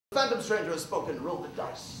Phantom Stranger has spoken. Roll the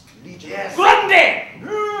dice. Legion. Yes. Grundy!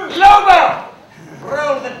 Lobo!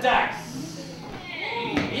 Roll the dice.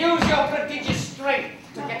 Use your prodigious strength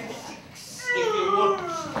to get a 6 if you would.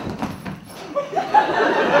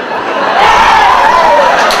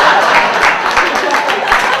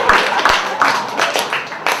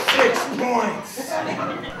 6 points.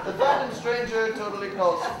 The Phantom Stranger totally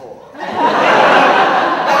calls 4.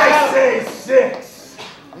 I say 6.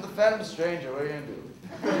 I'm the Phantom Stranger. What are you gonna do?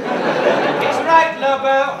 It's right,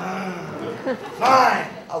 Lobo. Fine.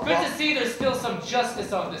 Good to see there's still some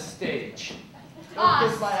justice on this stage. Don't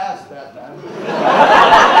kiss my ass, Batman.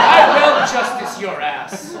 I will justice your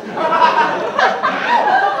ass.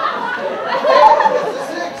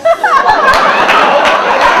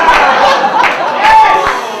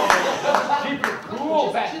 Keep it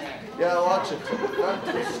cool, Batman. Yeah, watch it.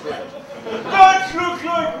 That looks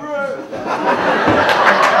like red.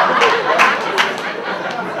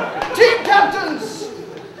 Team captains!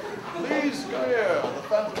 Please come here. The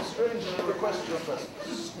Phantom Stranger will request your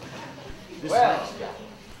presence. Well,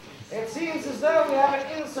 it seems as though we have an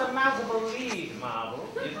insurmountable lead, Marvel.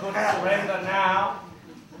 You couldn't surrender now.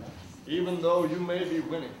 Even though you may be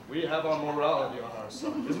winning, we have our morality on our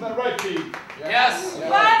side. Isn't that right, Pete? Yes.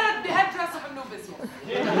 By the headdress of Anubis.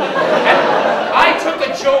 I took a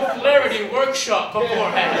Joe Flaherty workshop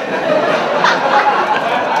beforehand.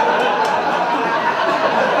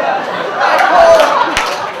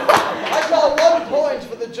 I call 1 point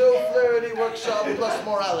for the Joe Flaherty workshop plus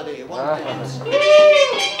morality. 1 point.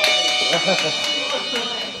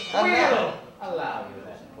 We'll allow you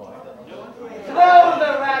that point. Throw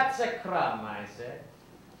the rats a crumb, I say.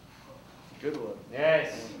 Good one.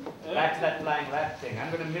 Yes. Back to that flying rat thing.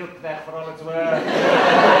 I'm going to milk that for all it's worth.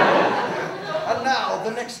 And now,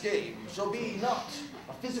 the next game shall be not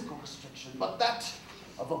a physical restriction, but that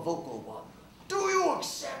of a vocal one. Do you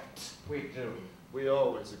accept? We do. We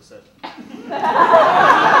always accept.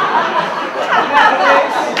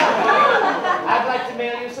 I'd like to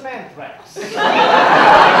mail you some anthrax. Let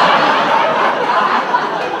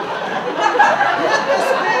this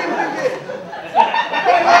game begin.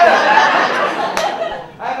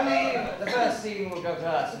 I believe the first scene will go to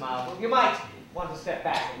us, Marvel. You might want to step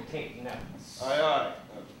back and take notes. Aye, aye.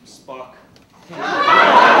 Spock.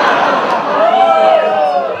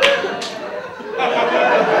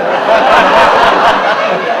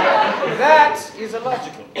 That is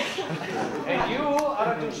illogical. And you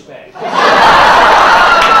are a douchebag.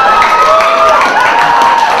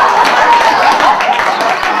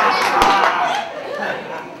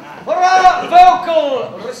 For our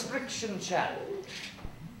vocal restriction challenge,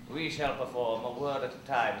 we shall perform a word at a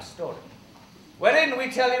time story, wherein we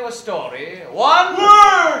tell you a story, one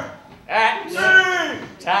word at a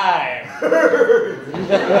time.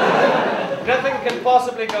 Nothing can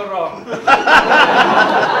possibly go wrong.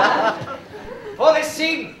 For this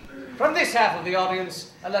scene, from this half of the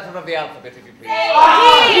audience, a letter of the alphabet, if you please. A,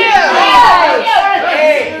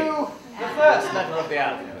 the first letter of the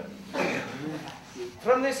alphabet.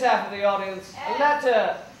 From this half of the audience, a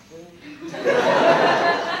letter.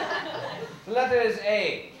 The letter is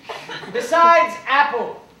A. Besides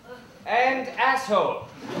apple and asshole.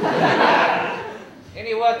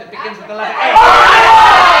 Any word that begins with the letter A.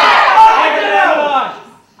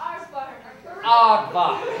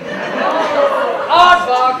 Aardvark.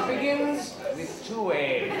 Aardvark begins with 2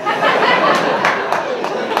 A's.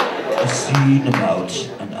 A scene about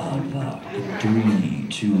an aardvark. 3,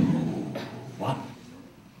 2, 1.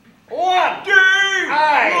 1. I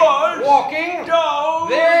walking down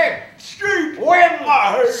the street when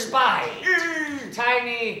I spied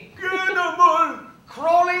tiny animal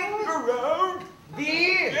crawling around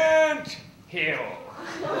the ant hill.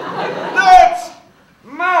 That's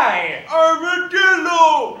My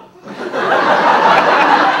armadillo.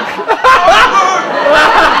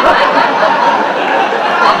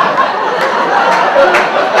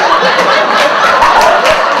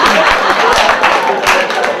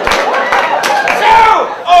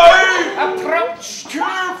 approach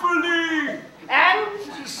Carefully and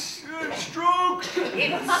stroke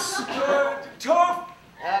its tough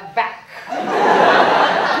back.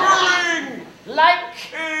 purring Like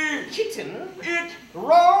a kitten, it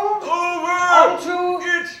roll